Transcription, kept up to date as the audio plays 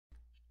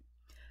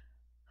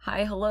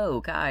Hi,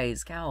 hello,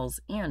 guys, gals,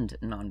 and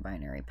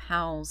non-binary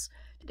pals.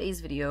 Today's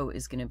video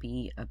is going to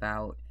be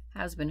about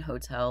Hazbin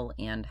Hotel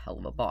and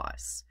Helluva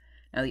Boss.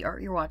 Now, the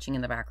art you're watching in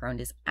the background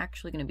is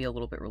actually going to be a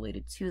little bit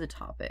related to the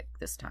topic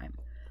this time.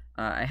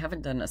 I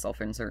haven't done a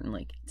self-insert in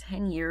like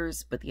 10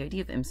 years, but the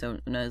idea of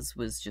Impsonas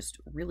was just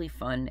really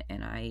fun,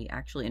 and I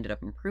actually ended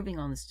up improving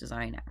on this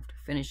design after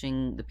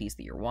finishing the piece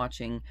that you're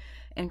watching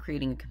and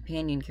creating a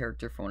companion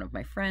character for one of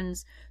my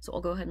friends, so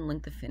I'll go ahead and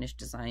link the finished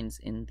designs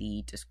in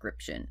the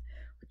description.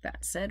 With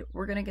that said,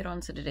 we're going to get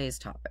on to today's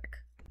topic.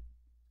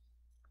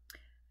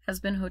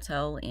 Hazbin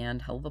Hotel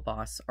and Helluva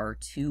Boss are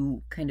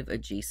two kind of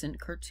adjacent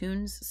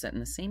cartoons set in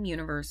the same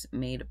universe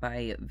made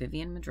by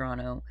Vivian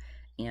Medrano,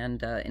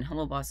 and in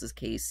Helluva Boss's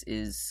case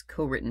is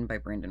co-written by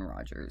Brandon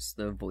Rogers,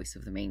 the voice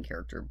of the main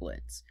character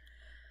Blitz.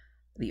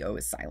 The O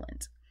is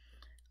silent.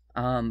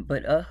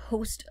 But a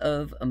host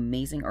of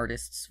amazing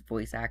artists,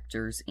 voice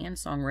actors, and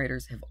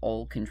songwriters have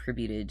all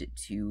contributed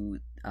to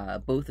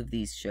both of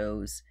these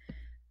shows.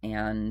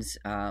 And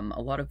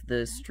a lot of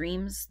the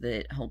streams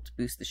that helped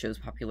boost the show's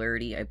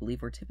popularity, I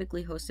believe, were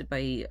typically hosted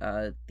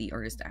by the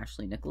artist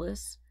Ashley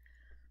Nicholas.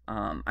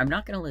 I'm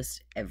not going to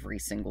list every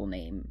single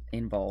name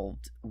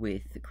involved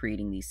with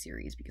creating these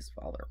series because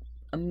while they're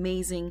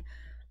amazing,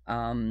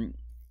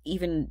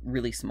 even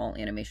really small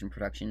animation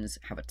productions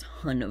have a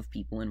ton of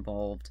people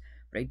involved.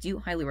 But I do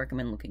highly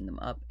recommend looking them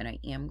up, and I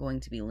am going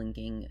to be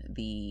linking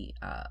the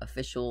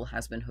official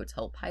Hazbin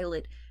Hotel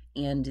pilot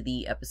and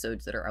the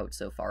episodes that are out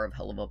so far of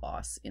Helluva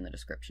Boss in the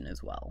description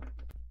as well.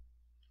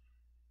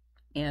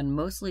 And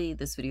mostly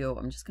this video,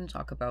 I'm just going to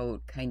talk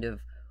about kind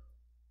of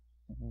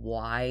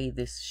why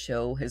this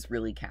show has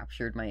really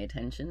captured my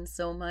attention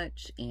so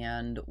much,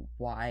 and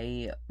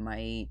why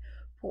my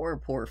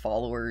poor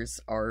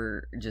followers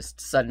are just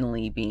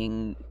suddenly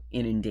being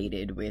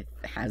inundated with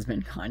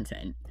Hazbin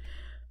content.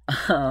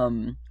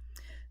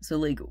 So,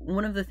 like,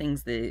 one of the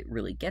things that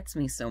really gets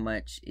me so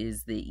much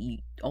is that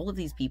all of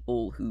these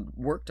people who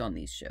worked on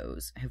these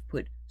shows have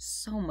put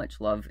so much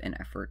love and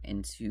effort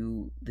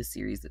into the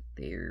series that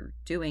they're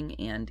doing,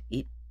 and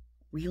it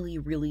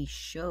really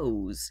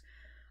shows.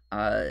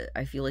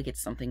 I feel like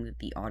it's something that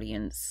the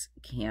audience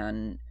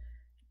can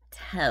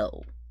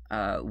tell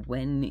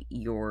when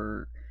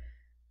you're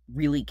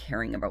really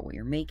caring about what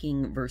you're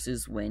making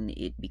versus when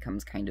it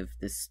becomes kind of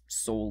this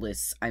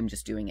soulless, I'm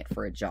just doing it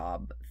for a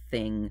job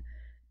thing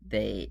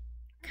that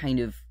kind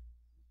of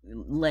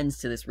lends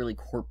to this really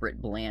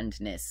corporate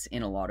blandness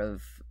in a lot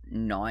of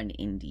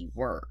non-indie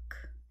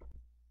work.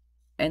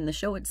 And the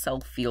show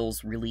itself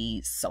feels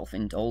really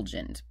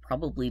self-indulgent,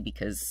 probably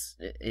because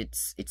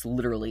it's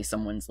literally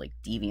someone's like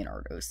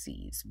DeviantArt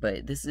OCs,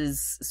 but this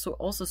is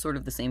also sort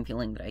of the same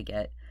feeling that I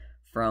get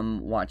from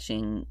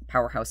watching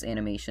Powerhouse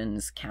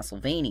Animation's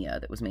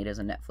Castlevania that was made as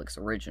a Netflix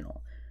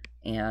original.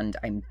 And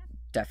I'm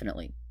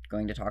definitely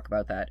going to talk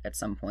about that at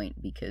some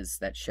point because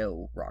that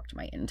show rocked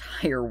my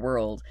entire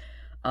world.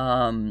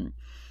 And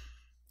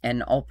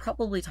I'll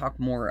probably talk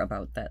more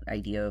about that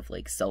idea of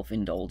like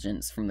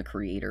self-indulgence from the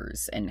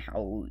creators and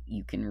how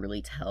you can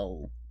really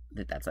tell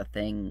that that's a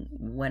thing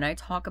when I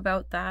talk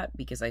about that,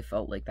 because I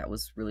felt like that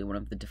was really one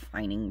of the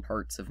defining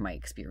parts of my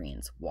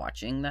experience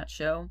watching that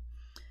show.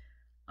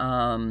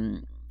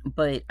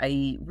 But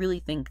I really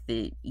think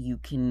that you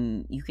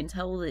can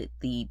tell that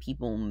the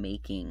people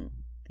making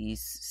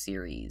these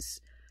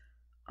series,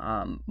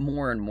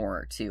 more and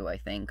more too, I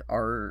think,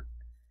 are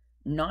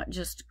not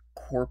just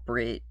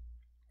corporate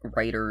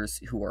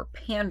writers who are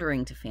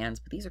pandering to fans,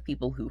 but these are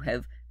people who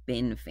have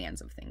been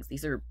fans of things.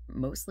 These are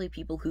mostly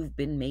people who've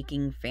been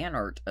making fan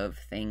art of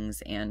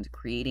things and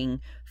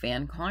creating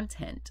fan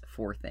content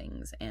for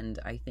things, and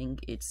I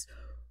think it's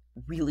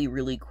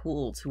really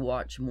cool to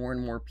watch more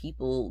and more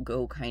people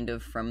go kind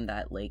of from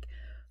that like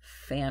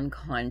fan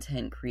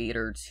content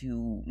creator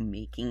to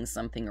making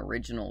something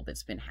original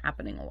that's been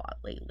happening a lot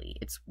lately.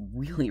 It's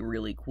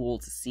really cool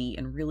to see,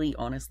 and really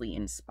honestly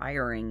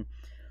inspiring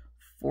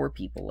for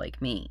people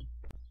like me.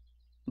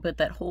 But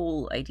that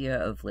whole idea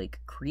of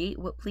like create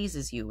what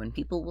pleases you and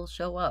people will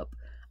show up,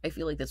 I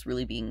feel like that's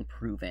really being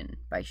proven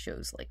by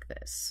shows like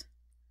this.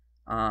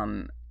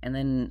 And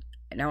then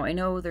now I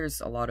know there's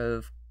a lot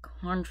of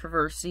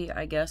controversy,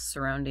 I guess,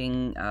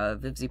 surrounding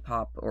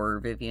Vivzipop or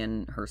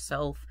Vivian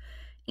herself,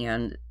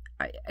 and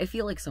I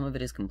feel like some of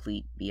it is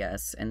complete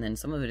BS, and then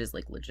some of it is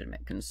like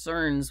legitimate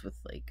concerns with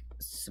like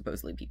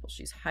supposedly people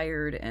she's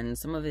hired, and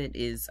some of it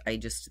is, I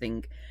just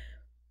think,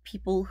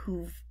 people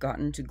who've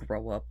gotten to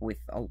grow up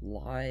with a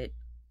lot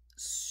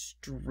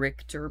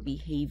stricter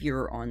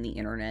behavior on the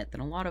internet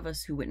than a lot of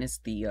us who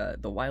witnessed the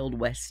Wild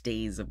West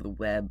days of the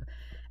web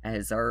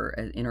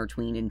in our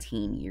tween and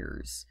teen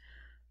years.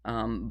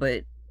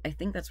 But I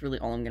think that's really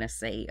all I'm going to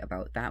say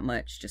about that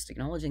much, just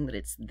acknowledging that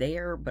it's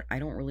there, but I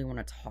don't really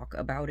want to talk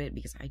about it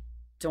because I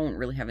don't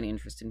really have any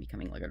interest in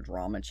becoming like a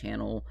drama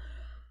channel.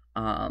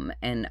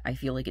 And I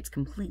feel like it's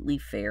completely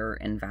fair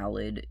and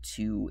valid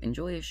to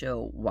enjoy a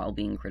show while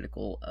being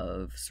critical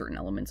of certain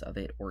elements of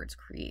it or its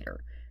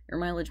creator. Your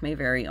mileage may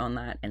vary on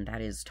that, and that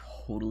is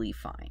totally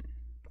fine.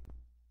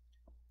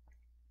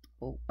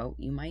 Oh,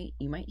 you might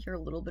hear a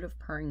little bit of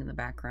purring in the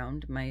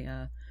background.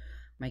 My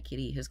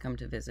kitty has come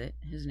to visit.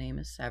 His name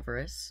is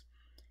Severus.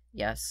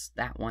 Yes,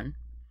 that one.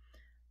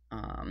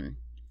 Hello.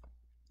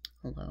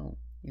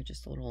 You're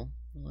just a little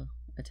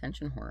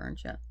attention whore,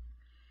 aren't you?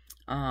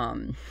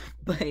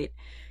 But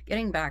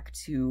getting back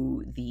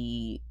to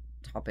the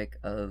topic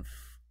of,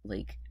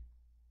 like,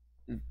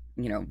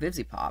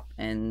 Vivziepop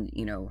and,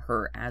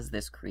 her as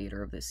this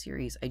creator of this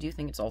series, I do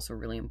think it's also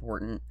really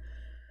important,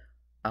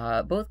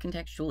 both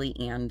contextually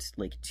and,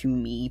 like, to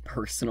me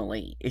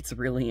personally, it's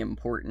really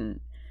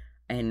important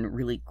and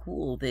really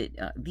cool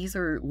that these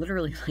are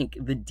literally, like,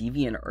 the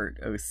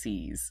DeviantArt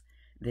OCs,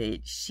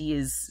 that she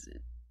is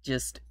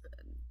just,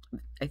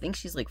 I think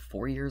she's, like,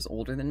 4 years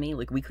older than me.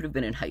 Like, we could have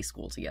been in high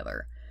school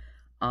together.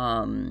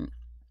 And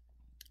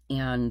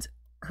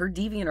her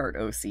DeviantArt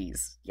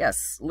OCs,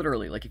 yes,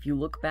 literally, like, if you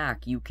look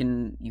back, you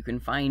can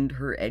find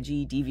her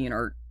edgy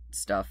DeviantArt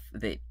stuff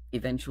that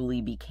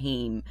eventually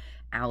became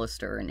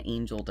Alistair and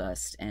Angel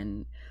Dust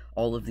and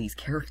all of these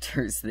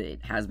characters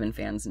that Hazbin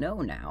fans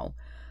know now.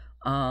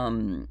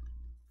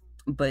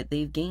 But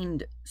they've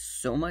gained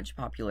so much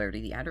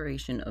popularity, the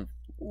adoration of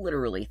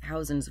literally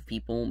thousands of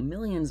people,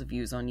 millions of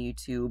views on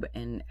YouTube,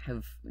 and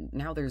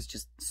now there's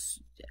just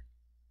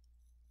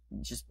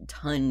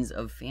tons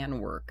of fan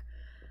work.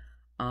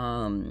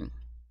 And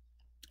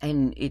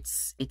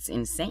it's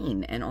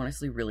insane and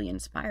honestly really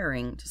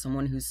inspiring to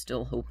someone who's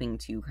still hoping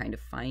to kind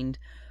of find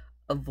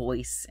a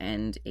voice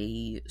and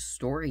a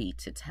story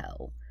to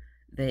tell.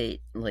 That,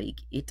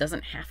 like, it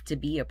doesn't have to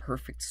be a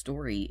perfect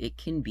story. It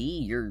can be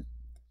your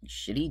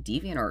shitty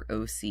DeviantArt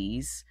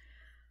OCs.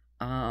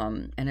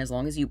 And as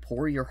long as you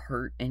pour your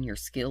heart and your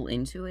skill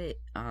into it,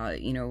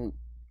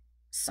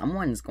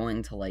 someone's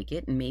going to like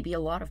it, and maybe a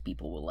lot of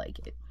people will like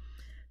it.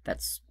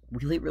 That's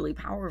really, really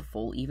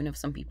powerful, even if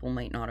some people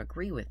might not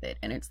agree with it.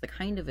 And it's the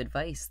kind of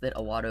advice that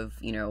a lot of,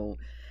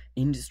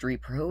 industry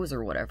pros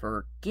or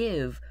whatever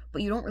give,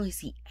 but you don't really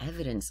see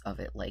evidence of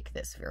it like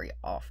this very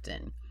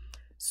often.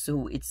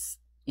 So it's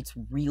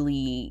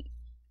really,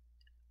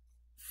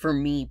 for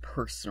me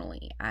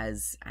personally,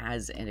 as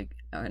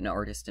an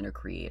artist and a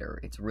creator,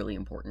 it's really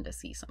important to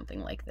see something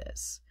like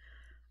this.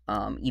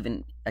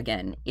 Even,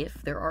 again, if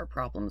there are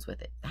problems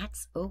with it,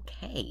 that's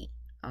okay.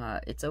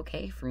 It's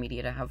okay for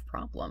media to have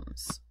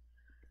problems.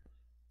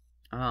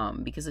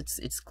 Because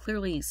it's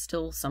clearly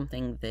still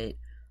something that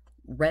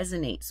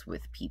resonates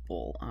with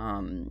people.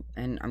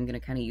 And I'm gonna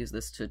kind of use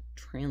this to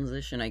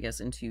transition, I guess,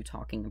 into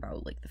talking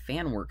about, like, the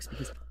fan works,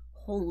 because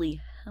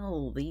holy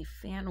hell, the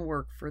fan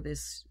work for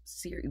these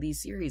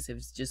series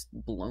has just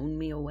blown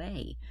me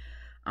away.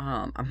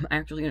 I'm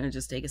actually gonna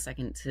just take a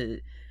second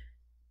to,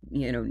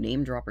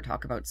 name drop or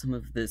talk about some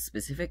of the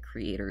specific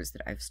creators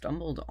that I've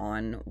stumbled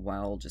on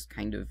while just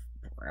kind of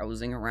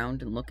browsing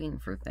around and looking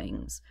for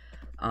things.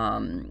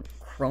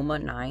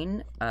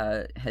 Chroma9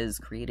 has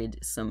created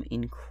some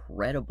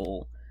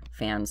incredible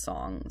fan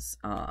songs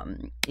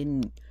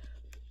in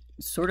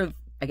sort of,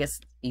 I guess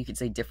you could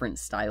say, different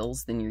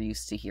styles than you're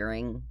used to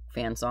hearing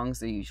fan songs.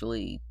 They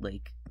usually,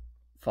 like,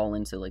 fall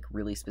into, like,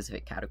 really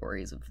specific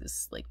categories of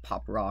this, like,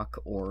 pop rock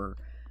or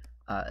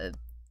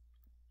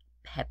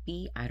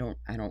peppy. I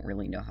don't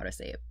really know how to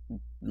say it,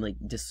 like,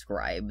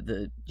 describe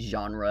the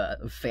genre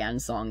of fan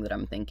song that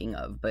I'm thinking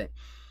of, but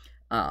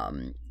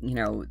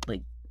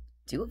like,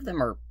 2 of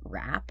them are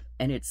rap,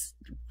 and it's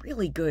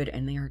really good,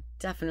 and they are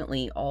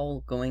definitely all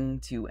going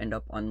to end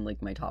up on,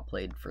 like, my top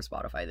played for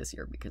Spotify this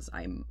year because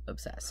I'm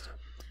obsessed.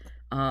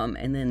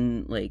 And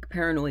then, like,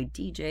 Paranoid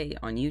DJ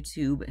on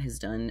YouTube has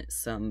done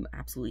some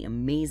absolutely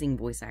amazing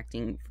voice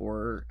acting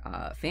for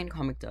fan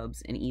comic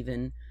dubs, and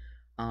even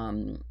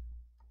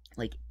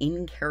like,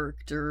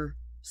 in-character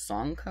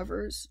song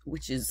covers,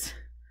 which is,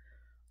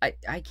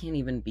 I can't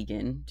even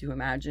begin to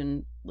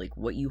imagine, like,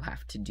 what you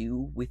have to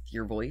do with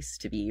your voice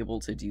to be able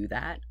to do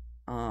that.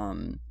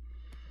 And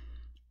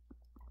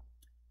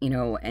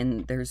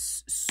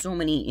there's so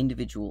many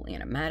individual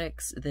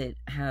animatics that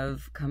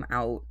have come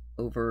out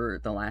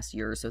over the last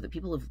year or so that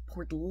people have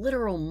poured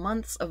literal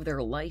months of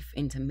their life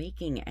into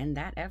making, and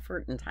that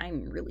effort and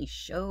time really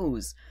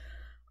shows.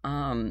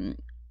 And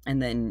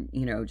then,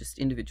 just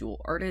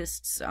individual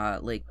artists,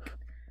 like,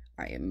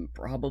 I am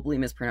probably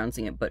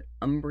mispronouncing it, but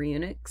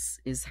Umbrianix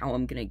is how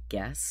I'm gonna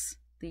guess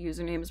the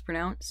username is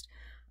pronounced.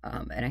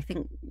 And I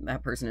think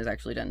that person has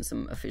actually done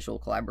some official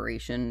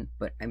collaboration,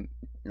 but I'm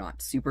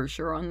not super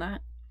sure on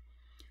that.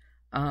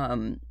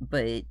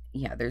 But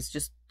yeah, there's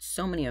just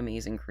so many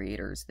amazing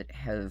creators that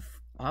have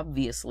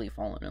obviously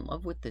fallen in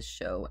love with this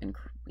show and,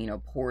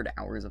 poured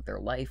hours of their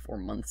life, or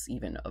months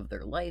even of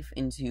their life,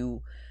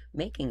 into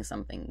making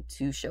something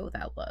to show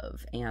that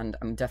love. And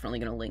I'm definitely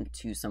going to link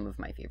to some of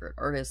my favorite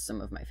artists,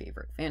 some of my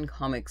favorite fan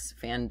comics,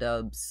 fan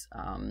dubs,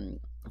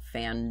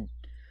 fan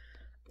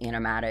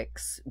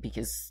animatics,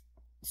 because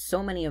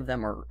so many of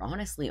them are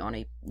honestly on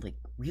a, like,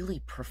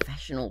 really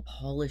professional,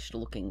 polished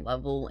looking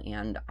level,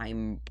 and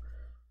I'm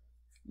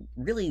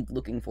really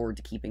looking forward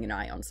to keeping an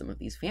eye on some of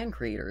these fan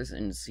creators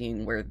and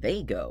seeing where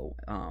they go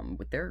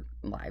with their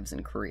lives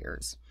and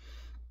careers.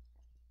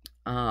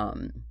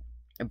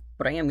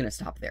 But I am going to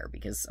stop there,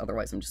 because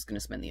otherwise I'm just going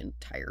to spend the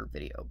entire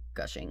video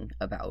gushing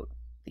about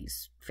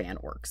these fan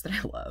works that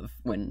I love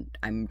when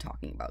I'm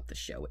talking about the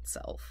show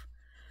itself.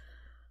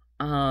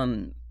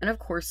 And of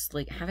course,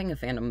 like, having a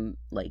fandom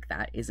like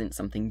that isn't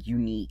something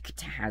unique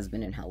to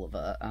Hazbin and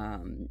Helluva.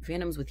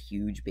 Fandoms with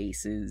huge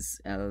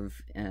bases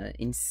of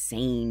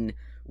insane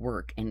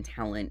work and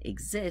talent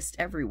exist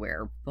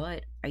everywhere,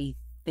 but I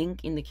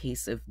think in the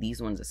case of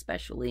these ones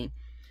especially,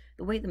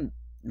 the way the,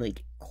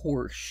 like,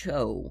 core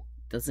show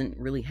doesn't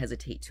really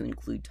hesitate to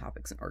include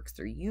topics and arcs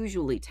that are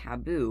usually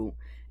taboo,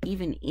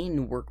 even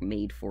in work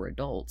made for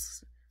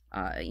adults.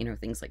 You know,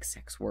 things like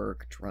sex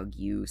work, drug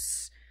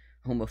use,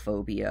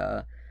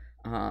 homophobia,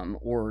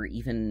 or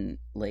even,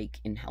 like,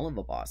 in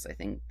Helluva Boss, I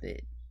think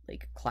that,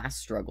 like, class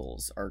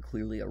struggles are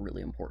clearly a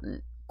really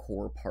important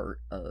core part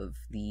of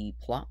the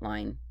plot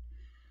line.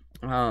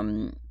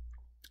 And,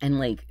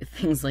 like,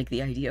 things like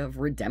the idea of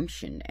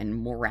redemption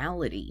and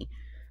morality,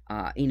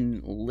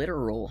 in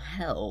literal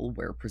hell,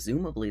 where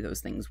presumably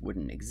those things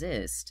wouldn't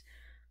exist,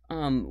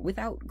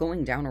 without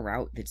going down a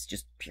route that's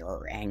just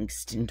pure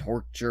angst and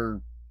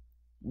torture,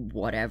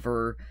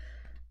 whatever,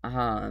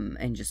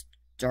 and just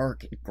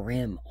dark and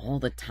grim all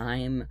the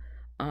time.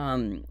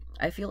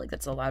 I feel like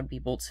that's allowed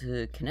people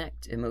to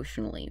connect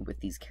emotionally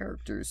with these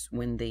characters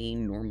when they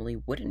normally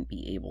wouldn't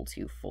be able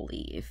to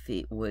fully, if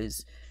it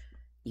was,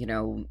 you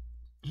know,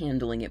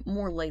 handling it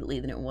more lightly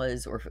than it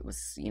was, or if it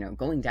was, you know,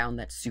 going down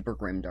that super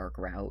grim dark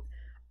route.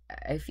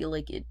 I feel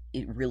like it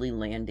really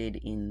landed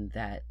in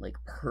that, like,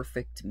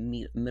 perfect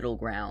middle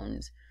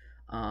ground,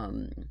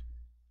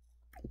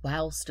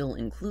 while still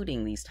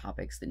including these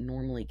topics that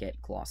normally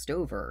get glossed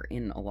over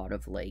in a lot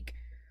of, like,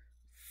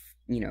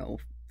 you know,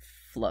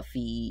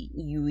 fluffy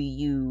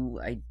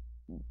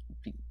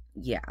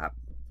yeah,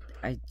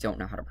 I don't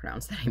know how to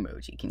pronounce that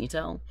emoji, can you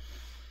tell?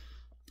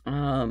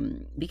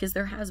 Because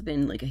there has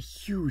been, like, a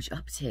huge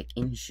uptick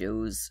in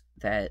shows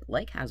that,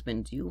 like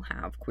Hazbin, do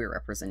have queer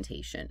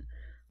representation,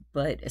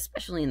 but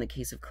especially in the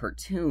case of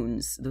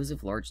cartoons, those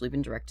have largely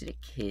been directed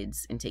at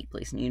kids and take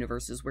place in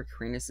universes where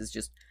queerness is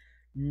just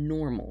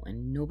normal,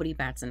 and nobody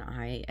bats an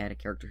eye at a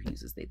character who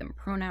uses they them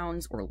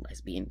pronouns or a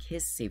lesbian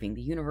kiss saving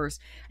the universe,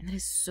 and that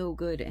is so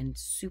good and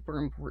super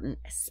important,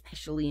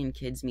 especially in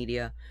kids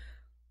media.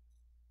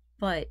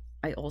 But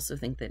I also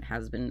think that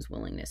Hazbin's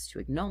willingness to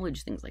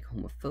acknowledge things like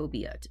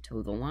homophobia, to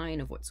toe the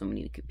line of what so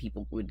many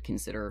people would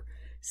consider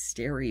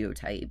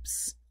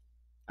stereotypes,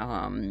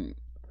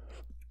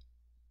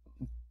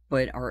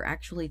 but are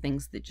actually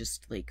things that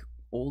just, like,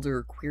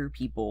 older queer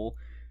people...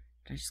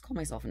 Did I just call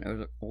myself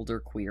an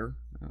older queer?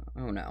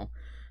 Oh no.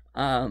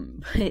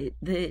 But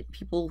the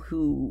people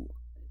who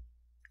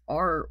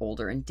are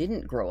older and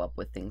didn't grow up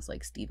with things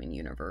like Steven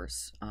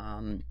Universe,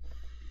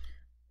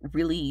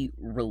 really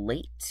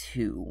relate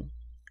to,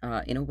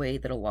 in a way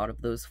that a lot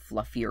of those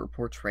fluffier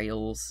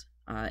portrayals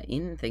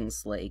in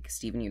things like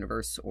Steven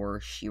Universe or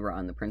She-Ra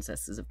and the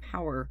Princesses of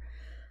Power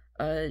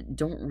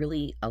don't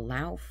really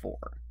allow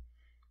for.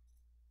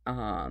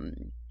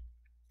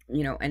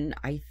 You know, and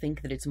I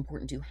think that it's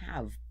important to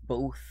have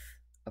both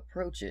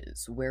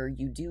approaches, where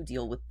you do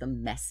deal with the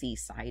messy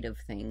side of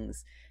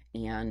things,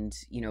 and,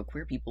 you know,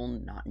 queer people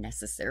not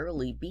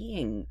necessarily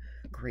being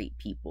great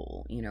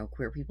people, you know,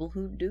 queer people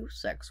who do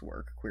sex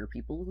work, queer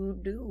people who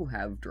do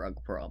have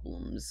drug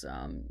problems,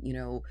 you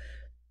know,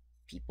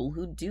 people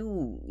who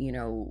do, you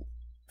know,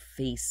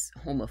 face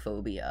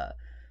homophobia.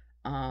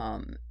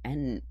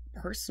 And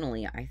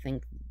personally, I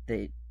think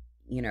that,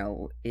 you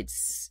know,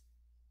 it's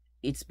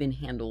been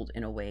handled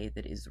in a way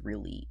that is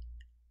really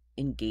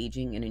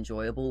engaging and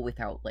enjoyable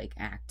without, like,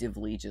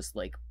 actively just,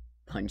 like,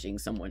 punching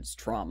someone's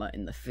trauma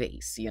in the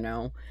face, you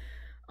know?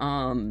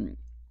 And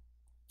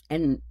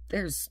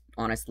there's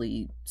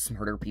honestly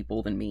smarter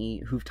people than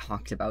me who've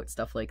talked about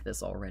stuff like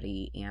this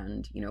already,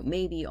 and, you know,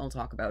 maybe I'll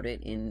talk about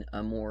it in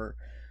a more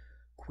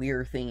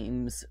queer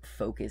themes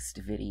focused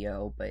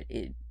video, but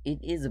it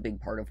is a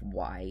big part of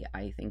why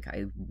I think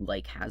I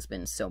like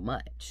Hazbin so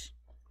much.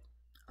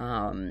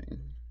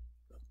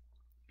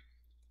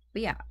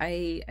 But yeah,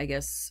 I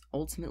guess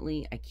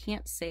ultimately I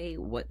can't say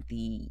what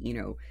the, you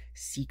know,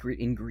 secret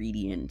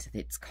ingredient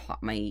that's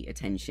caught my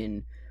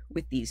attention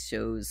with these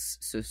shows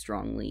so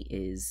strongly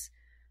is,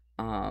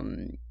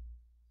 you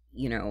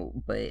know,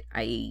 but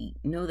I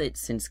know that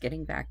since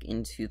getting back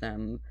into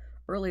them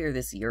earlier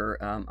this year,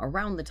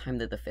 around the time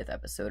that the 5th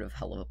episode of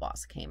Helluva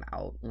Boss came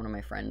out, one of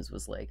my friends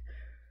was like,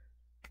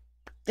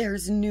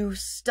 "There's new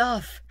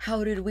stuff!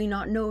 How did we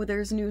not know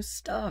there's new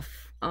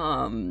stuff?"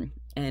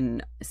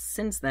 And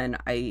since then,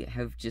 I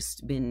have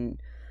just been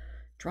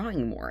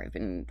drawing more.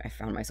 I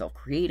found myself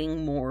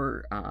creating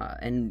more,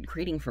 and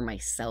creating for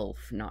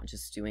myself, not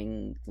just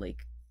doing,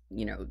 like,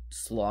 you know,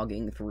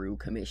 slogging through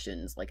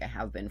commissions like I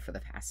have been for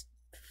the past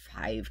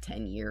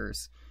 5-10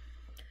 years.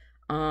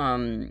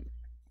 And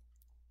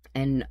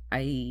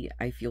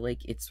I feel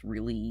like it's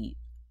really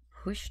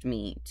pushed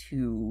me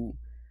to,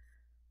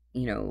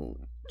 you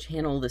know,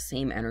 channel the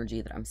same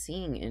energy that I'm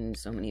seeing in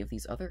so many of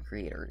these other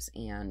creators,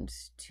 and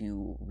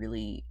to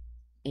really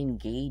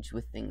engage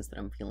with things that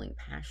I'm feeling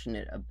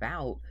passionate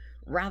about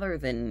rather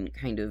than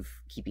kind of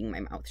keeping my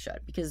mouth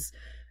shut, because,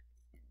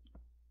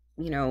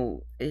 you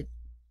know,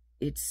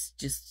 it's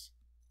just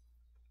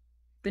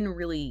been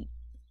really,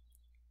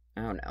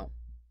 I don't know.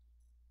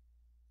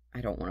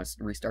 I don't want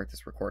to restart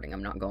this recording.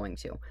 I'm not going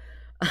to.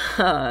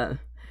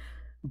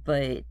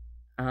 But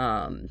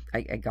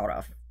I got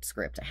off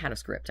script. I had a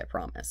script, I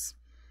promise.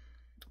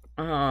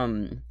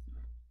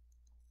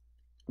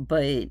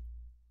 But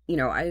you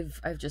know,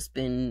 I've just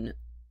been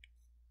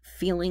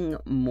feeling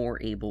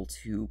more able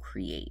to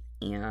create,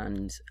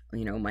 and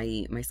you know,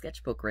 my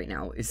sketchbook right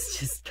now is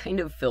just kind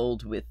of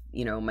filled with,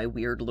 you know, my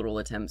weird little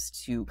attempts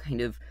to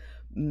kind of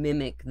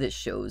mimic the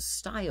show's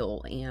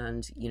style,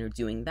 and you know,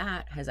 doing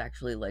that has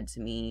actually led to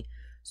me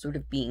sort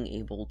of being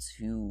able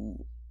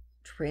to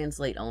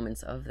translate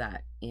elements of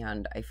that.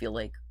 And I feel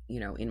like, you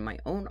know, in my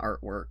own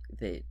artwork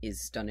that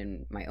is done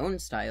in my own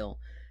style,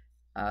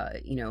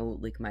 you know,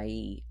 like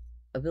my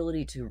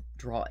ability to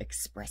draw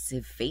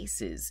expressive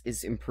faces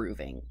is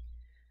improving,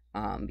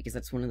 because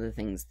that's one of the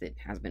things that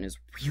Hazbin is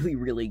really,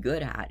 really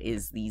good at,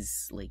 is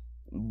these like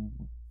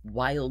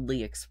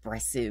wildly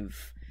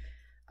expressive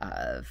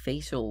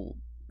facial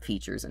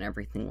features and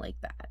everything like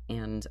that.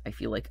 And I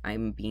feel like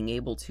I'm being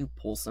able to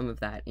pull some of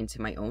that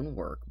into my own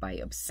work by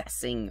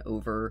obsessing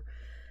over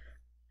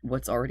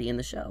what's already in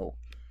the show.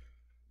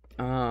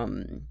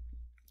 And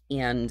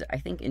I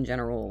think in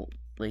general,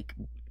 like,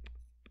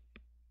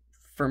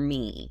 for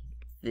me,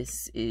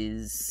 this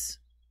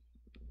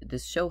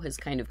show has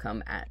kind of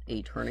come at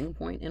a turning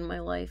point in my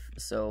life.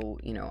 So,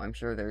 you know, I'm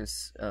sure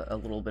there's a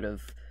little bit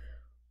of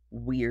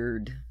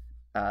weird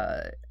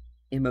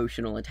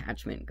emotional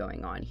attachment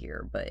going on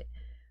here, but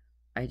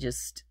I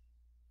just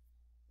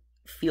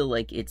feel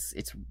like it's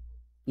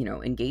you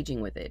know,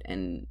 engaging with it,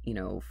 and you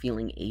know,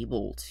 feeling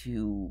able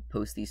to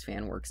post these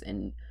fan works.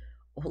 And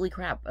holy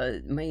crap,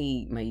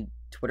 my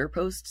Twitter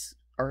posts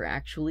are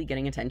actually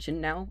getting attention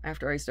now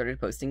after I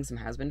started posting some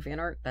Hazbin fan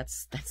art.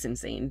 That's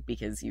insane,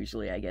 because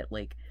usually I get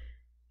like,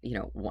 you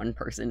know, one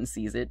person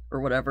sees it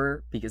or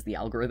whatever, because the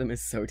algorithm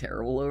is so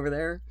terrible over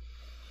there.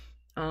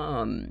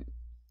 So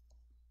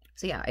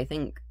yeah, I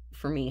think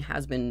for me,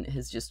 Hazbin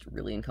has just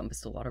really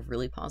encompassed a lot of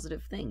really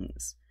positive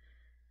things.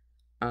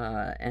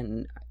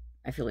 And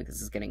I feel like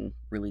this is getting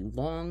really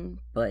long,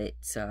 but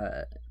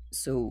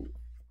so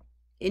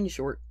in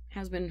short,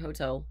 Hazbin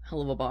Hotel,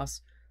 Helluva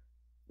Boss,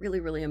 really,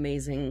 really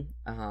amazing.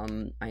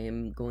 I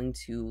am going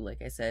to,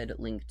 like I said,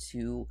 link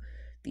to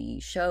the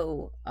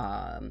show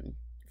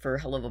for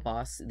Helluva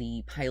Boss,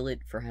 the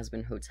pilot for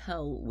Hazbin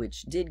Hotel,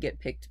 which did get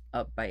picked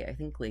up by, I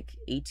think, like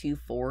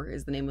A24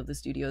 is the name of the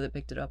studio that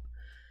picked it up.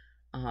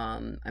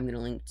 I'm going to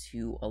link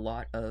to a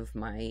lot of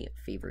my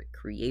favorite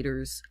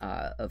creators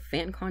of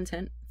fan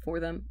content for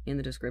them in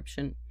the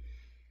description.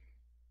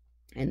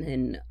 And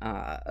then,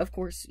 of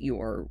course,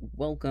 you are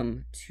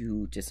welcome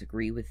to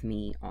disagree with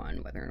me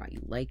on whether or not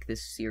you like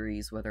this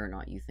series, whether or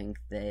not you think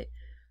that,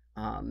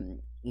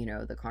 you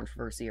know, the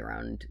controversy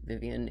around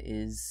Vivian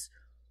is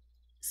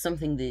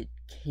something that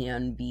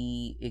can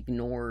be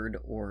ignored,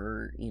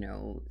 or, you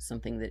know,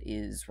 something that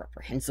is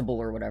reprehensible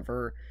or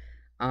whatever.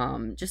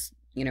 Just,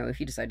 you know, if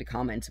you decide to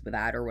comment with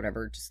that or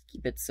whatever, just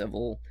keep it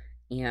civil.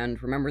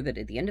 And remember that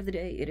at the end of the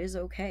day, it is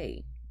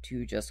okay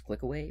to just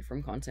click away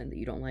from content that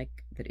you don't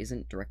like, that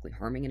isn't directly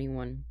harming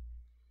anyone.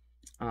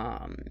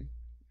 And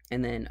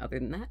then other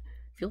than that,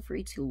 feel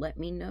free to let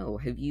me know.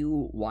 Have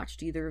you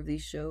watched either of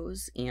these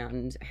shows,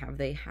 and have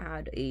they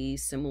had a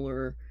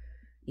similar,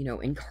 you know,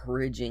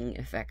 encouraging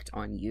effect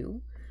on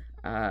you?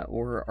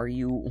 Or are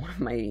you one of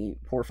my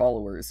poor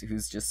followers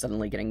who's just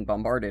suddenly getting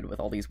bombarded with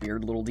all these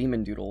weird little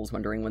demon doodles,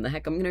 wondering when the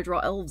heck I'm gonna draw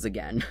elves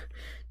again?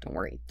 Don't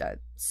worry,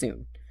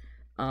 soon.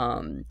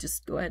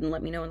 Just go ahead and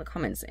let me know in the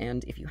comments,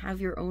 and if you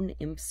have your own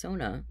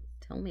Impsona,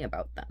 tell me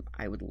about them.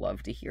 I would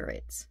love to hear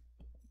it.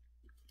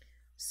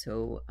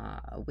 So,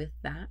 with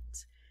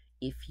that,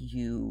 if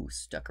you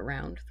stuck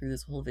around through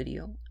this whole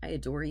video, I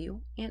adore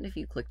you, and if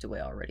you clicked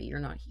away already, you're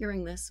not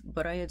hearing this,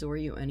 but I adore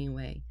you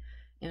anyway,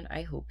 and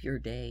I hope your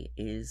day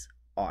is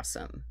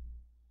awesome.